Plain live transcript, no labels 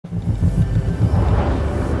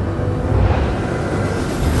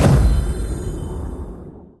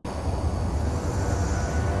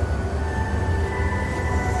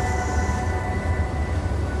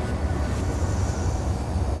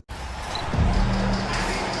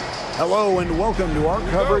Hello and welcome to our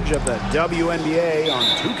coverage of the WNBA on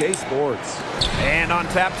 2K Sports. And on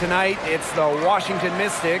tap tonight, it's the Washington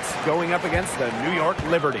Mystics going up against the New York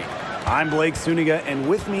Liberty. I'm Blake Suniga, and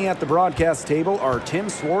with me at the broadcast table are Tim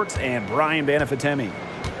Swartz and Brian Banafitemi.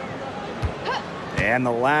 And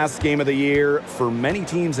the last game of the year, for many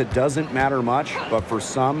teams it doesn't matter much, but for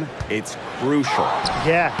some, it's crucial.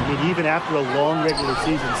 Yeah, I mean, even after a long regular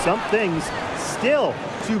season, some things still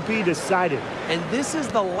to be decided. And this is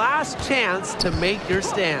the last chance to make your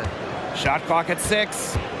stand. Shot clock at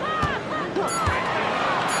 6.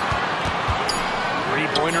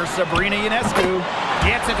 Three-pointer Sabrina Ionescu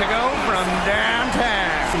gets it to go from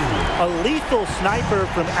downtown. A lethal sniper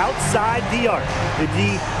from outside the arc. The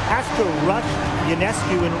D has to rush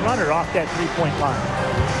Ionescu and run her off that three-point line.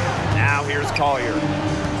 Now here's Collier.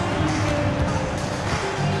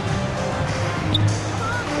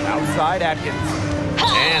 Outside Atkins.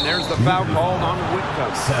 And there's the foul called on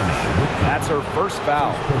Whitcomb. That's her first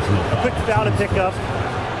foul. A quick foul to pick up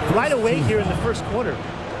right away here in the first quarter.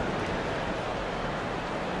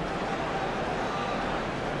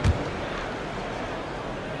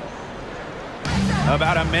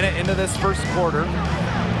 About a minute into this first quarter.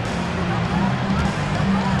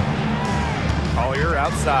 Collier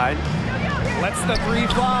outside. Lets the three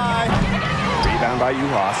fly. Rebound by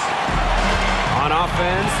Uhas. On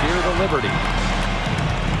offense, here the Liberty.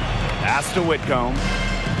 Pass to Whitcomb.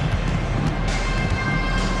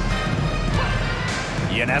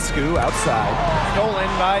 Ionescu outside. Stolen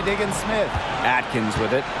by Diggins Smith. Atkins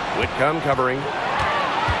with it. Whitcomb covering.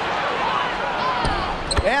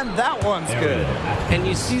 And that one's good. And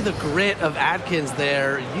you see the grit of Atkins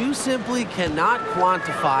there. You simply cannot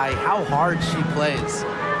quantify how hard she plays.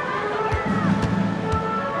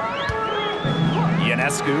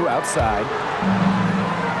 Ionescu outside.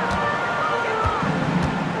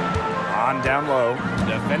 On down low.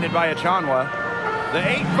 Defended by Achanwa. The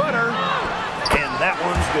 8-footer. And that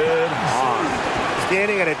one's good. Hahn.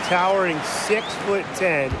 Standing at a towering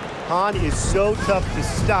 6'10", Hahn is so tough to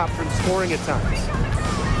stop from scoring at times.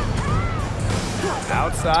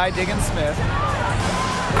 Outside, Diggins Smith.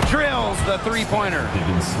 Drills the three-pointer.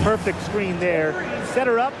 Perfect screen there. Set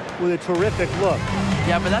her up with a terrific look.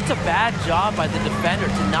 Yeah, but that's a bad job by the defender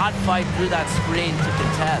to not fight through that screen to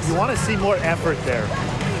contest. You want to see more effort there.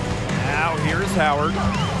 Now here's Howard.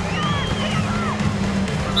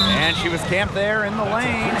 And she was camped there in the lane,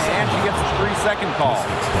 and she gets a 3-second call.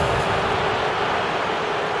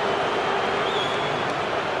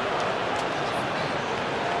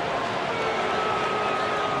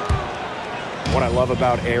 What I love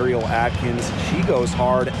about Ariel Atkins, she goes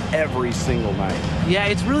hard every single night. Yeah,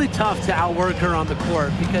 it's really tough to outwork her on the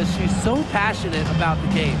court because she's so passionate about the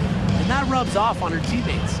game, and that rubs off on her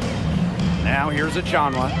teammates. Now here's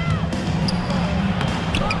Achanwa.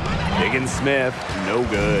 Diggins Smith, no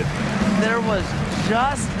good. There was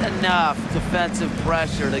just enough defensive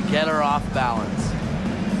pressure to get her off balance.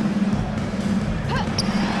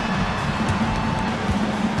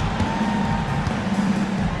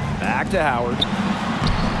 Back to Howard.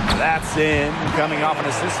 That's in, coming off an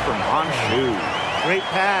assist from Honshu. Great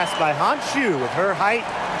pass by Honshu. With her height,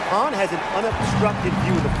 Hahn has an unobstructed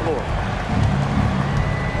view of the floor.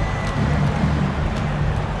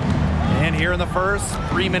 And here in the first,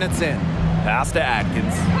 3 minutes in. Pass to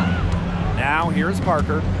Atkins. Now here's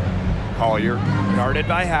Parker. Collier, guarded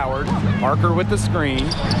by Howard. Parker with the screen.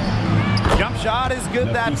 Jump shot is good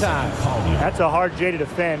that time. That's a hard J to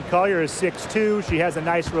defend. Collier is 6'2". She has a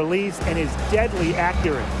nice release and is deadly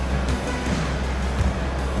accurate.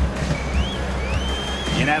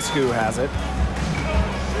 Ionescu has it.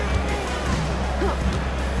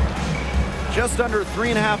 Just under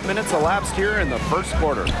 3.5 minutes elapsed here in the first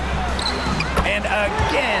quarter. And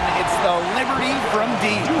again, it's the Liberty from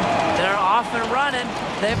deep. They're off and running.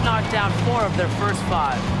 They've knocked down 4 of their first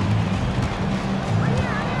 5.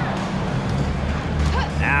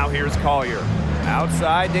 Now here's Collier.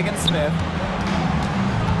 Outside, Diggins Smith.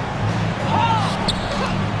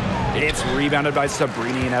 It's rebounded by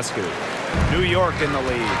Sabrina Ionescu. New York in the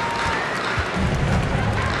lead.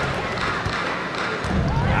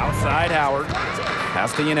 Outside, Howard.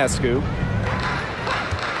 Pass to Ionescu.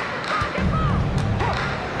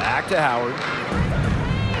 Back to Howard.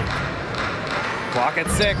 Clock at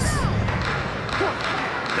 6.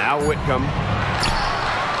 Now Whitcomb.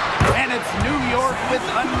 And it's New York with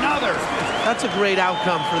another. That's a great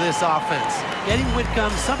outcome for this offense. Getting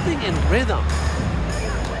Whitcomb something in rhythm.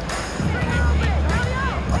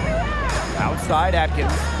 Outside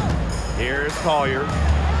Atkins. Here's Collier.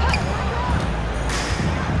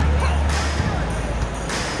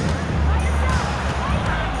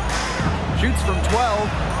 Shoots from 12.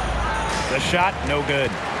 The shot, no good.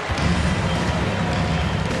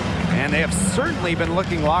 And they have certainly been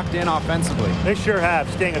looking locked in offensively. They sure have,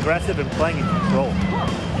 staying aggressive and playing in control.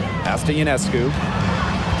 Pass to Ionescu.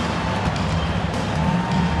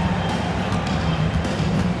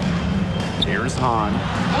 Here's Hahn.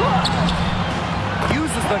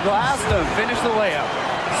 Uses the glass to finish the layup.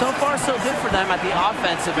 So far, so good for them at the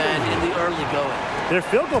offensive end in the early going. Their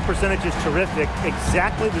field goal percentage is terrific,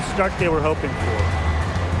 exactly the start they were hoping for.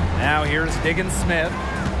 Now here's Diggins-Smith.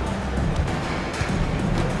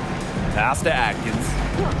 Pass to Atkins.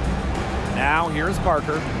 Now here's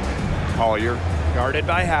Parker. Collier, guarded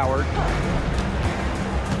by Howard.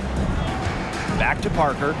 Back to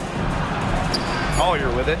Parker.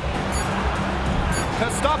 Collier with it. To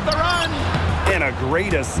stop the run. And a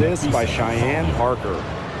great assist by Cheyenne Parker.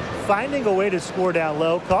 Finding a way to score down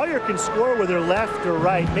low. Collier can score with her left or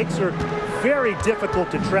right. Makes her very difficult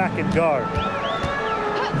to track and guard.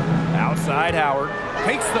 Outside Howard.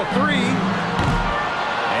 Takes the three.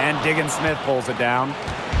 And Diggins-Smith pulls it down.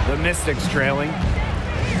 The Mystics trailing.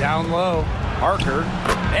 Down low. Parker.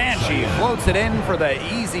 And she floats it in for the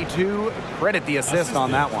easy two. Credit the assist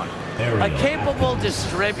on that one. A capable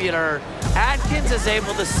distributor, Atkins is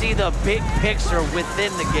able to see the big picture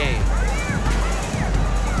within the game.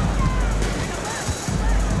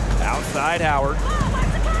 Outside Howard.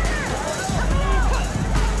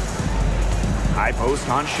 High post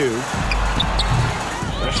on Shu.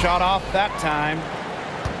 The shot off that time.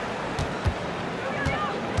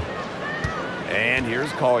 And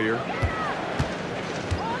here's Collier.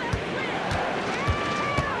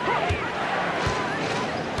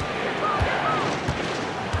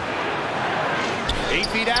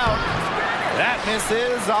 Feet out. That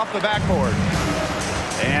misses off the backboard.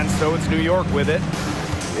 And so it's New York with it.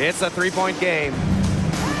 It's a three-point game.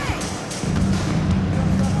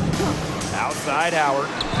 Outside Howard.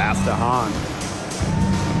 Pass to Hahn.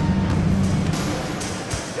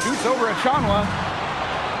 Shoots over at Chanwa.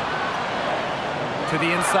 To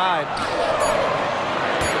the inside.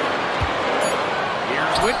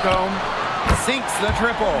 Here's Whitcomb. Sinks the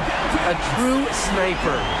triple. A true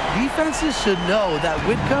sniper. Defenses should know that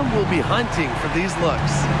Whitcomb will be hunting for these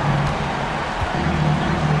looks.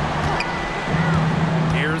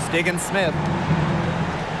 Here's Diggins-Smith.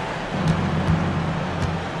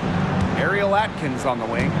 Ariel Atkins on the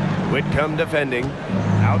wing. Whitcomb defending.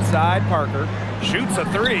 Outside Parker. Shoots a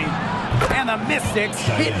three. And the Mystics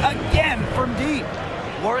hit again from deep.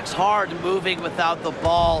 Works hard moving without the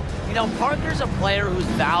ball. You know, Parker's a player whose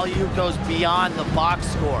value goes beyond the box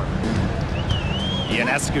score.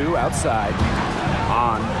 Ionescu outside.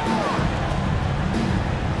 On.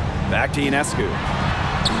 Back to Ionescu.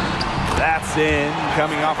 That's in.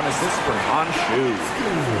 Coming off an assist from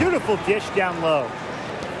Hahn. Beautiful dish down low.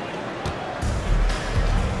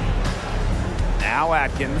 Now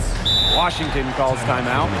Atkins. Washington calls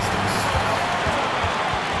timeout.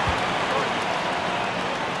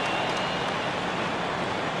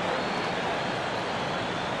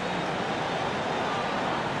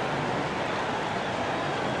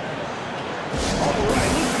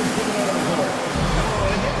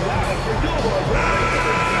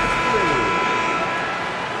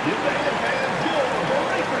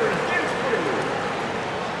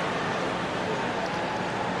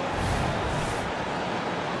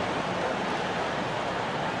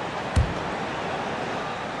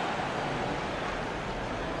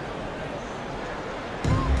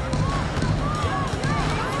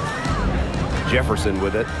 Jefferson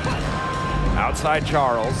with it. Outside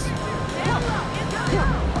Charles.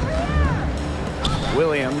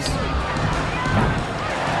 Williams.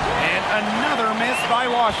 And another miss by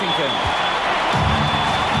Washington.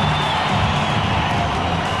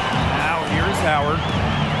 Now here's Howard.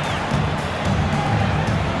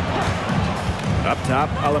 Up top,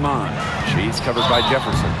 Aleman. She's covered by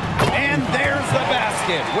Jefferson. And there's the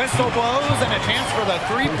basket. Whistle blows and a chance for the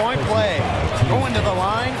three-point play. Going to the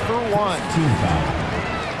line for one. Team foul.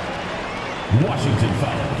 Washington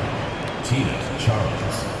foul. Tina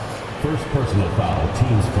Charles. First personal foul.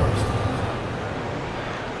 Teams first.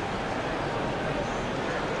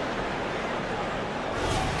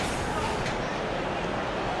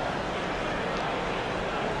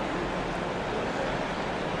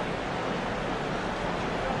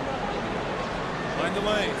 Mind the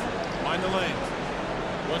lanes. Mind the lanes.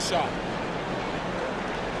 One shot.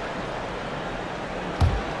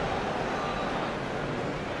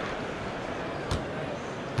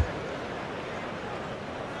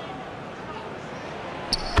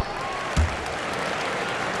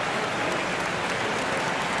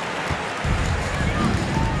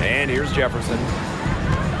 And here's Jefferson.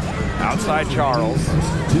 Outside Charles.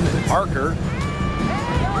 Parker.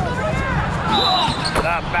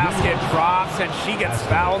 The basket drops, and she gets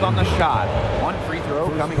fouled on the shot. One free throw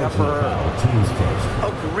coming up for her.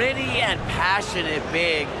 Oh, gritty and passionate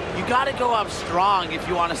big. You got to go up strong if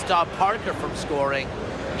you want to stop Parker from scoring.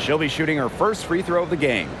 She'll be shooting her first free throw of the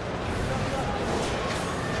game.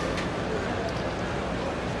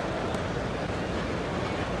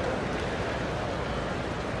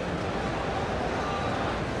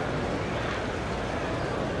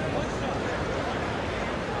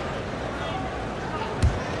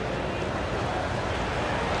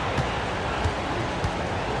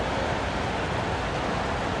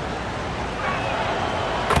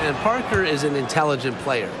 And Parker is an intelligent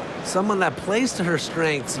player, someone that plays to her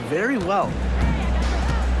strengths very well.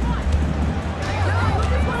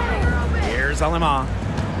 Here's Alima.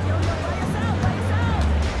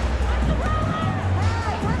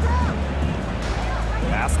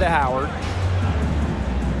 Pass to Howard.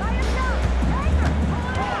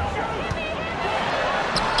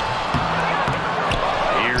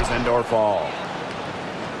 Here's Endorfall.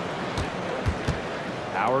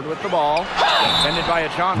 Howard with the ball. Defended by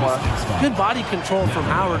Achanwa. Good body control from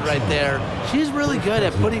Howard right there. She's really good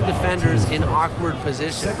at putting defenders in awkward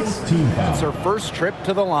positions. It's her first trip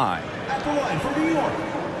to the line. At the line for New York,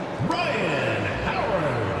 Ryan Howard.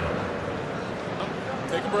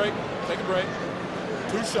 Take a break. Take a break.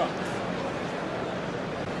 2 shots.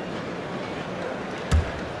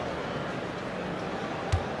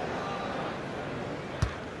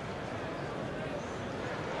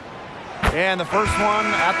 And the first one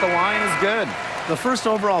at the line is good. The first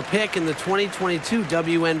overall pick in the 2022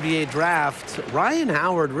 WNBA draft, Ryan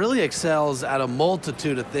Howard really excels at a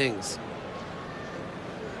multitude of things.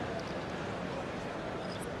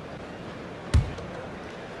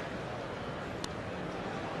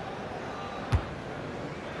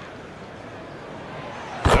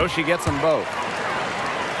 So she gets them both.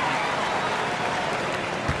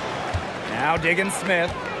 Now Diggins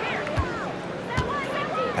Smith.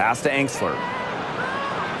 Pass to Angsler.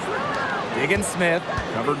 Diggins Smith,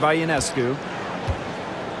 covered by Ionescu.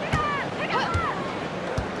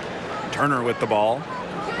 Turner with the ball.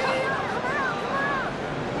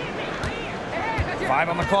 5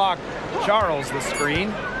 on the clock. Charles the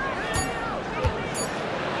screen.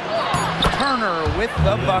 Turner with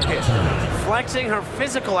the bucket. Flexing her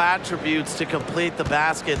physical attributes to complete the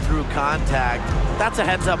basket through contact. That's a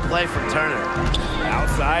heads-up play from Turner.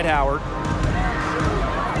 Outside Howard.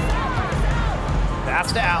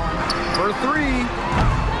 Pass to Allen for 3.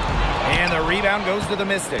 And the rebound goes to the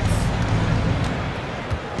Mystics.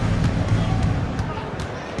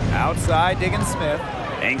 Outside Diggins Smith.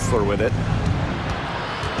 Angsler with it.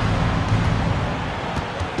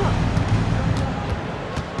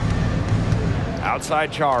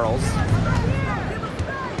 Outside Charles.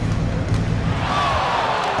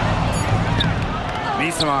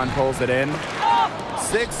 Misamon pulls it in.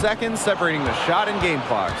 6 seconds separating the shot and game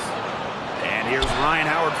clocks. And here's Ryan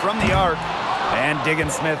Howard from the arc. And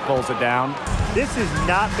Diggins Smith pulls it down. This has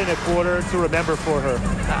not been a quarter to remember for her.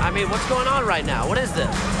 I mean, what's going on right now? What is this?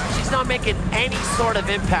 She's not making any sort of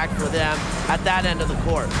impact for them at that end of the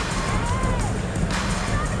court.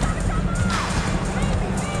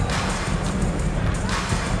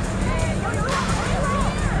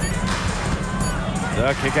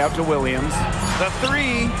 The kick out to Williams. The 3. Oh,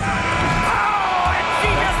 and she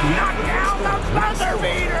just knocked down the buzzer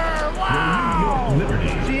beater.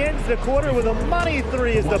 Wow. She ends the quarter with a money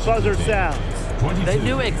 3 as the buzzer sounds. They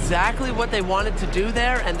knew exactly what they wanted to do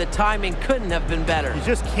there, and the timing couldn't have been better. You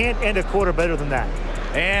just can't end a quarter better than that.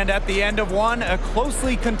 And at the end of one, a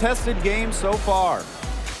closely contested game so far.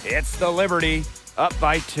 It's the Liberty up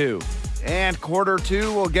by 2. And quarter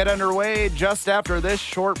 2 will get underway just after this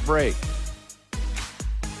short break.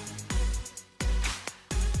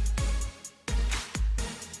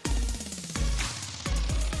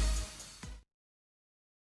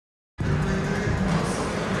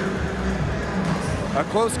 A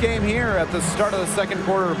close game here at the start of the second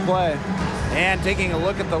quarter of play. And taking a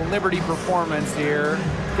look at the Liberty performance here.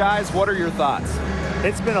 Guys, what are your thoughts?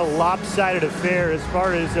 It's been a lopsided affair as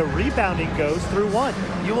far as rebounding goes through one.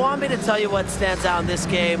 You want me to tell you what stands out in this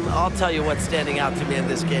game? I'll tell you what's standing out to me in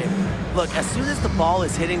this game. Look, as soon as the ball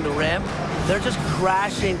is hitting the rim, they're just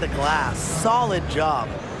crashing the glass. Solid job.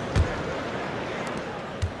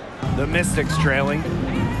 The Mystics trailing.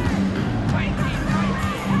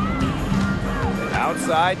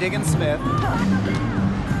 Outside, Diggins Smith.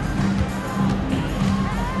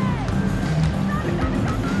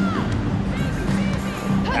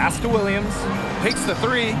 Pass to Williams. Takes the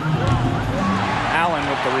 3. Allen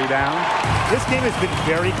with the rebound. This game has been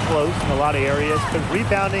very close in a lot of areas, but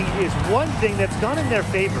rebounding is one thing that's gone in their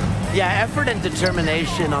favor. Yeah, effort and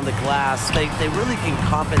determination on the glass, they really can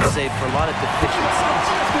compensate for a lot of deficiencies.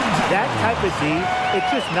 That type of D,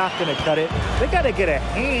 it's just not going to cut it. They got to get a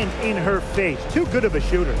hand in her face. Too good of a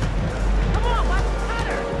shooter.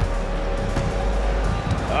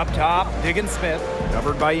 Up top, Diggins-Smith,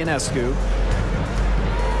 covered by Ionescu.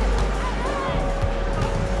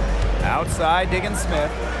 Outside,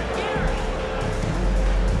 Diggins-Smith.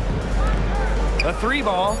 The three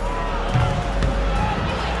ball.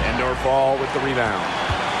 Endorf with the rebound.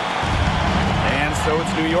 And so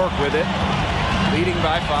it's New York with it, leading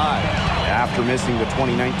by 5. After missing the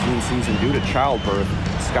 2019 season due to childbirth,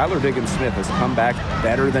 Skylar Diggins-Smith has come back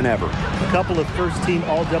better than ever. A couple of first-team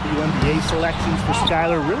All-WNBA selections for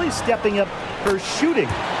Skylar, really stepping up her shooting,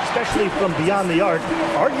 especially from beyond the arc,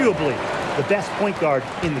 arguably the best point guard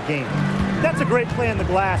in the game. That's a great play on the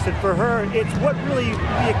glass, and for her, it's what really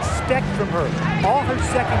we expect from her. All her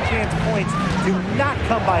second chance points do not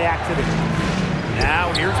come by accident.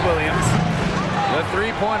 Now here's Williams. The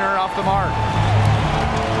three-pointer off the mark.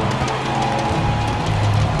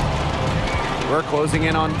 We're closing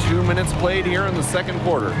in on 2 minutes played here in the second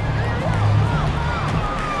quarter.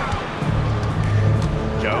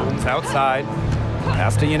 Jones outside.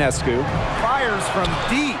 Pass to Ionescu. Fires from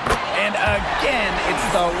deep. And again, it's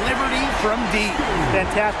the Liberty from deep.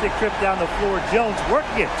 Fantastic trip down the floor. Jones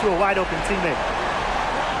working it to a wide-open teammate.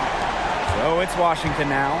 So it's Washington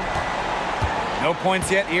now. No points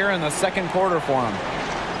yet here in the second quarter for him.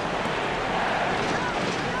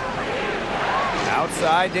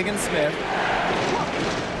 Outside, Diggins-Smith.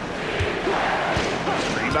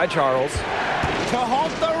 Screen by Charles. To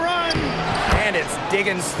halt the run. And it's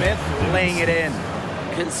Diggins-Smith laying it in.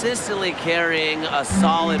 Consistently carrying a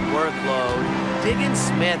solid workload,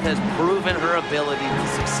 Diggins-Smith has proven her ability to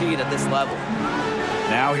succeed at this level.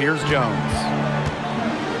 Now here's Jones.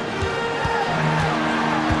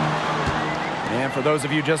 And for those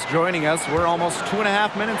of you just joining us, we're almost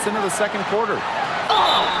 2.5 minutes into the second quarter.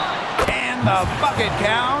 And the bucket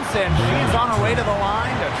counts, and she's on her way to the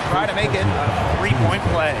line to try to make it a three-point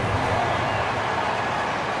play.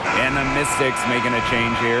 And the Mystics making a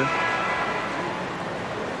change here.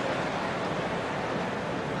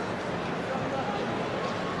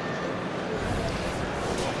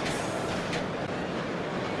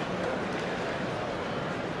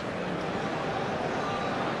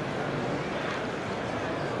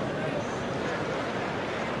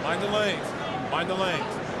 Mind the lanes. Mind the lanes.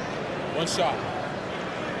 One shot.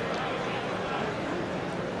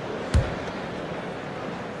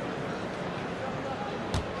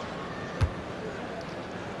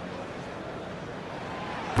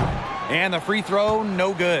 And the free throw,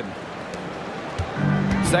 no good.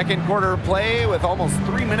 Second quarter play with almost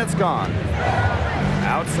 3 minutes gone.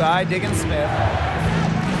 Outside, Diggins-Smith.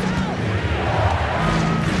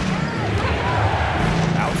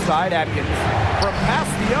 Outside, Atkins. From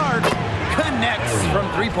past the arc, connects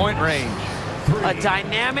from three-point range. A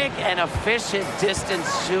dynamic and efficient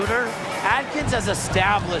distance shooter, Atkins has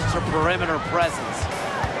established her perimeter presence.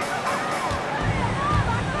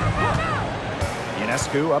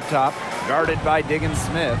 Ionescu up top, guarded by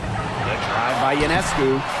Diggins-Smith. The drive by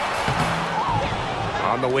Ionescu.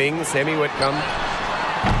 On the wing, Sammy Whitcomb.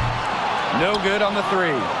 No good on the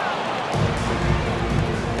three.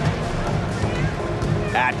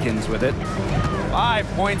 Atkins with it. 5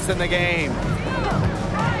 points in the game.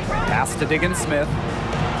 Pass to Diggins-Smith.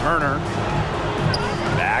 Turner.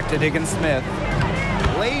 Back to Diggins-Smith.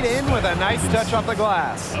 Laid in with a nice touch off the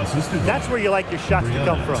glass. That's where you like your shots to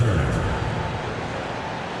come from.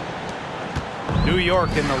 New York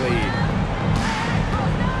in the lead.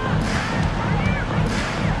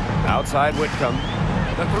 Outside Whitcomb.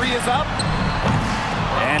 The three is up.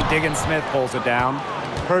 And Diggins-Smith pulls it down.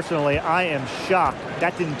 Personally, I am shocked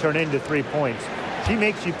that didn't turn into 3 points. She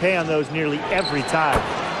makes you pay on those nearly every time.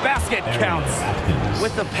 Basket counts.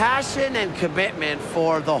 With the passion and commitment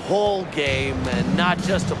for the whole game and not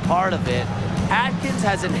just a part of it, Atkins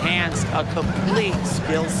has enhanced a complete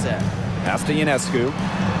skill set. Pass to Ionescu.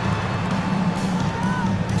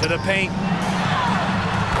 To the paint.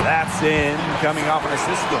 That's in, coming off an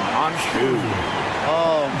assist on shoot.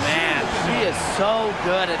 Oh, man, she is so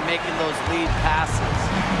good at making those lead passes.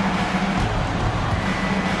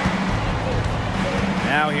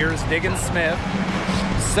 Now here's Diggins-Smith.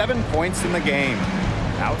 7 points in the game.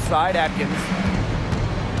 Outside Atkins.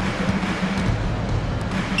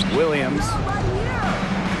 Williams.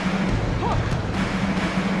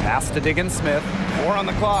 Pass to Diggins-Smith. 4 on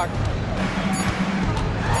the clock.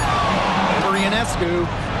 Over Ionescu.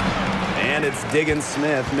 And it's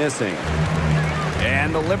Diggins-Smith missing.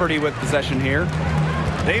 And the Liberty with possession here.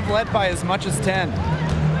 They've led by as much as 10.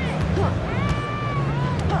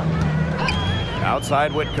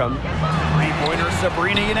 Outside Whitcomb. Three-pointer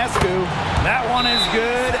Sabrina Ionescu. That one is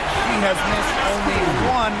good. She has missed only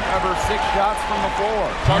one of her 6 shots from the floor.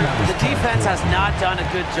 The defense has not done a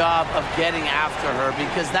good job of getting after her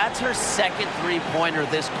because that's her second three-pointer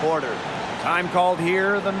this quarter. Time called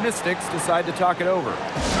here. The Mystics decide to talk it over.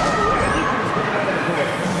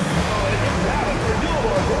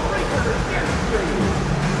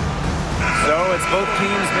 So it's both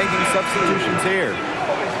teams making substitutions here.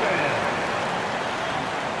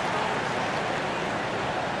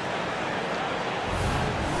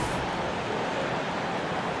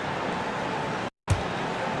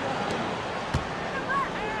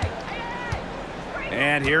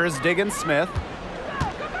 And here is Diggins Smith.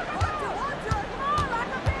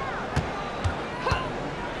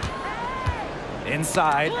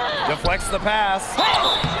 Inside, deflects the pass.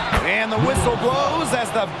 And the whistle blows as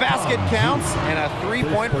the basket counts and a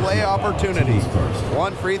three-point play opportunity.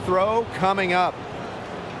 One free throw coming up.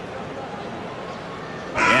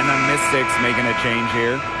 And the Mystics making a change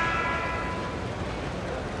here.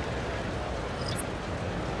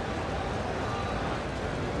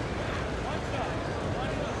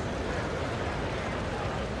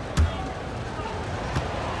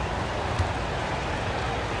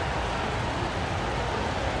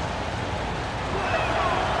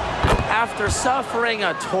 After suffering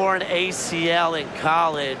a torn ACL in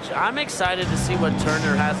college, I'm excited to see what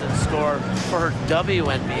Turner has in store for her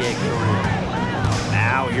WNBA career.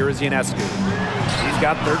 Now here is Ionescu. He's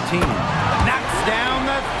got 13. Knocks down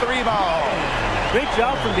the 3-ball. Great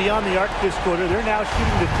job from beyond the arc this quarter. They're now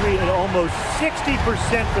shooting the 3 at almost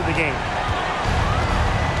 60% for the game.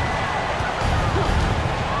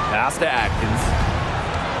 Pass to Atkins.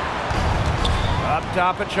 Up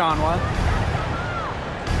top of Chanwa.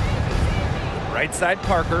 Right side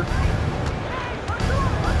Parker.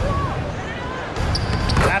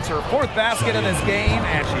 That's her 4th basket of this game,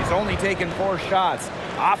 and she's only taken 4 shots.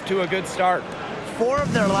 Off to a good start. 4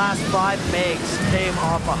 of their last 5 makes came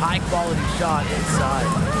off a high-quality shot inside.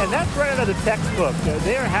 And that's right out of the textbook.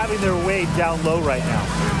 They are having their way down low right now.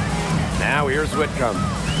 Now here's Whitcomb.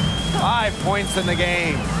 5 points in the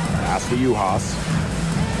game. Pass to Uhas.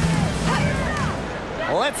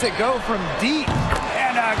 Lets it go from deep.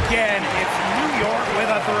 And again, it's New York with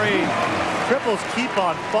a 3. Triples keep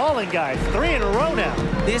on falling, guys. 3 in a row now.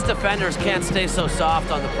 These defenders can't stay so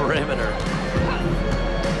soft on the perimeter.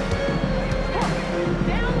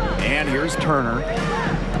 And here's Turner.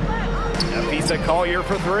 Nafisa Collier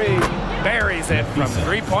for 3. Buries it from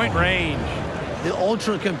 3-point range. The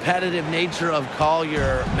ultra-competitive nature of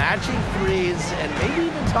Collier, matching threes and maybe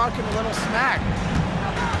even talking a little smack.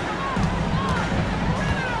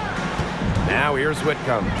 Now here's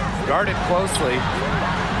Whitcomb. Guarded closely.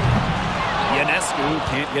 Ionescu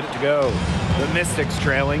can't get it to go. The Mystics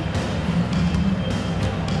trailing.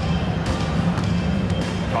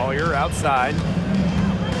 Collier outside.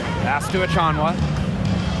 Pass to Achanwa.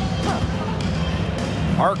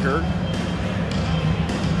 Parker.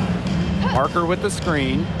 Parker with the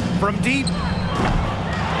screen. From deep.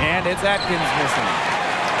 And it's Atkins missing.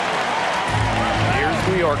 Here's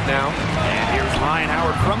New York now. And here's Ryan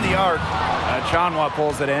Howard from the arc. Achanwa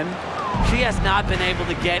pulls it in. She has not been able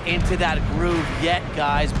to get into that groove yet,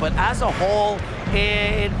 guys, but as a whole,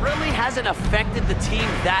 it really hasn't affected the team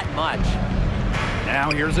that much.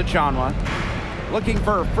 Now here's Achanwa. Looking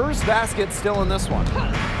for her first basket still in this one.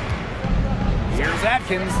 Here's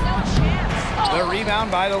Atkins. The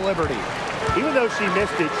rebound by the Liberty. Even though she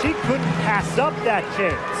missed it, she couldn't pass up that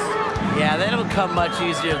chance. Yeah, that'll come much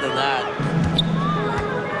easier than that.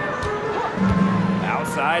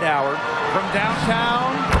 Outside Howard from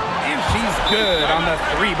downtown, and she's good on the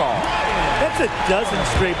 3-ball. That's a dozen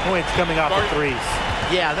straight points coming off the threes.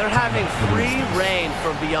 Yeah, they're having free reign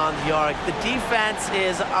from beyond the arc. The defense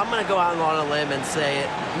is, I'm going to go out on a limb and say it,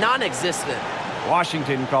 non-existent.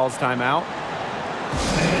 Washington calls timeout.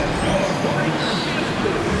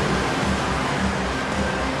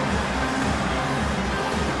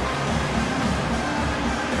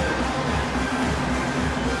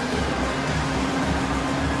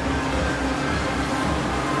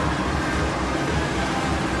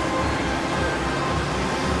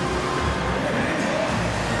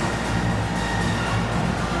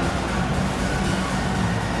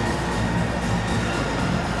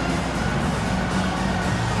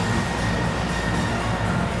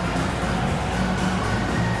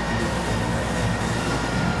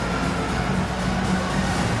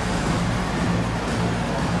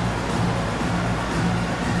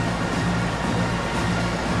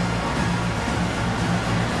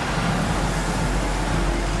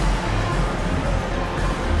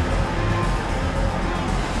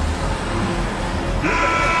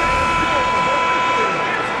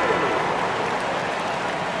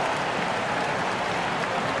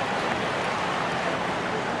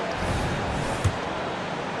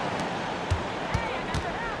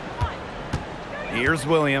 Here's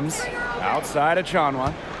Williams, outside of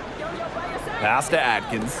Chanwa. Pass to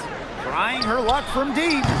Atkins. Trying her luck from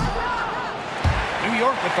deep. New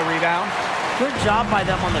York with the rebound. Good job by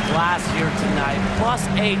them on the glass here tonight.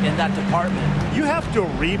 +8 in that department. You have to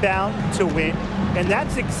rebound to win, and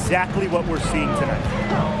that's exactly what we're seeing tonight.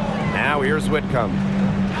 Now here's Whitcomb.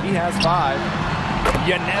 He has 5.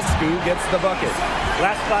 Ionescu gets the bucket.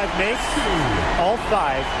 Last 5 makes, all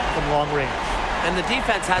 5 from long range. And the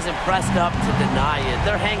defense hasn't pressed up to deny it.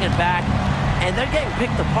 They're hanging back, and they're getting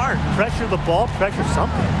picked apart. Pressure the ball, pressure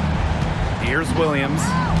something. Here's Williams.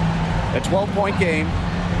 A 12-point game.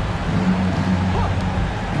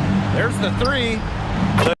 There's the 3.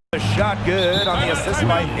 The shot good on the assist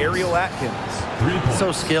by Ariel Atkins.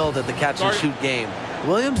 So skilled at the catch-and-shoot game.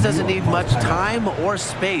 Williams doesn't need much time or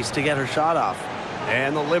space to get her shot off.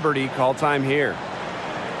 And the Liberty call time here.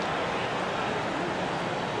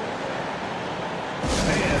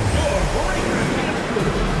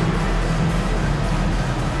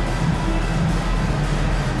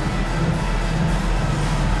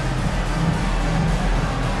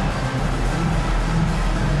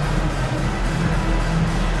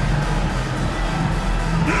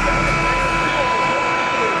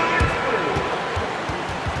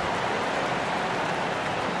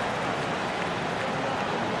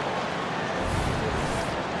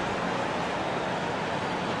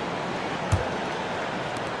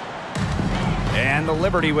 And the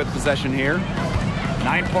Liberty with possession here.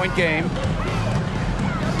 9-point game. Here's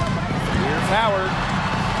Howard.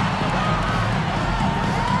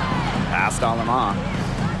 Pass to Aleman.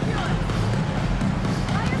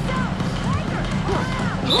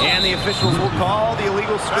 And the officials will call the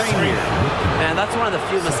illegal screen here. Man, that's one of the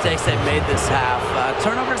few mistakes they've made this half.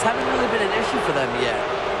 Turnovers haven't really been an issue for them yet.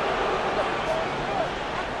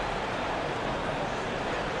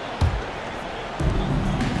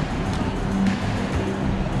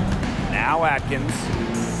 Now Atkins.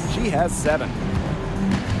 She has 7.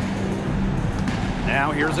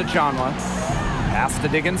 Now here's a Chanwa. Pass to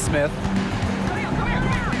Diggins Smith.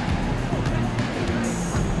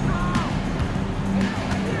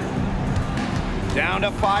 Down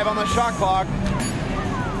to 5 on the shot clock.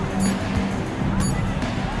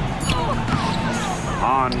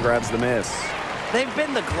 Hahn grabs the miss. They've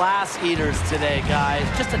been the glass eaters today, guys.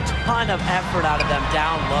 Just a ton of effort out of them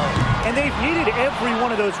down low. And they've needed every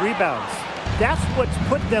one of those rebounds. That's what's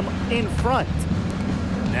put them in front.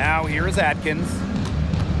 Now here is Atkins.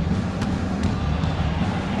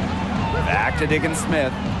 Back to Diggins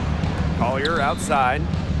Smith. Collier outside.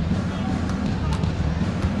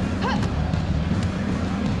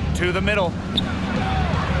 To the middle.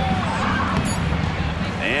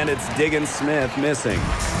 And it's Diggins Smith missing.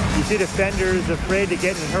 You see defenders afraid to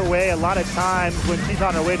get in her way a lot of times when she's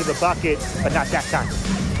on her way to the bucket, but not that time.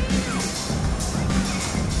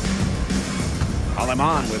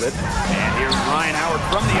 Aleman with it. And here's Ryan Howard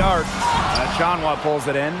from the arc. Chanwa pulls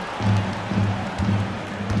it in.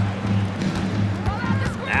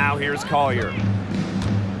 Now here's Collier.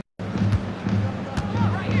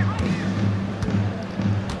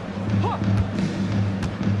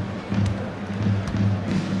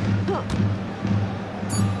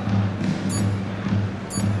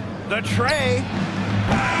 The tray.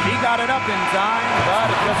 He got it up in time, but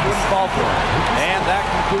it just wouldn't fall for him. And that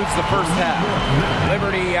concludes the first half.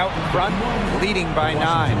 Liberty out in front, leading by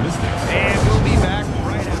 9. And we'll be back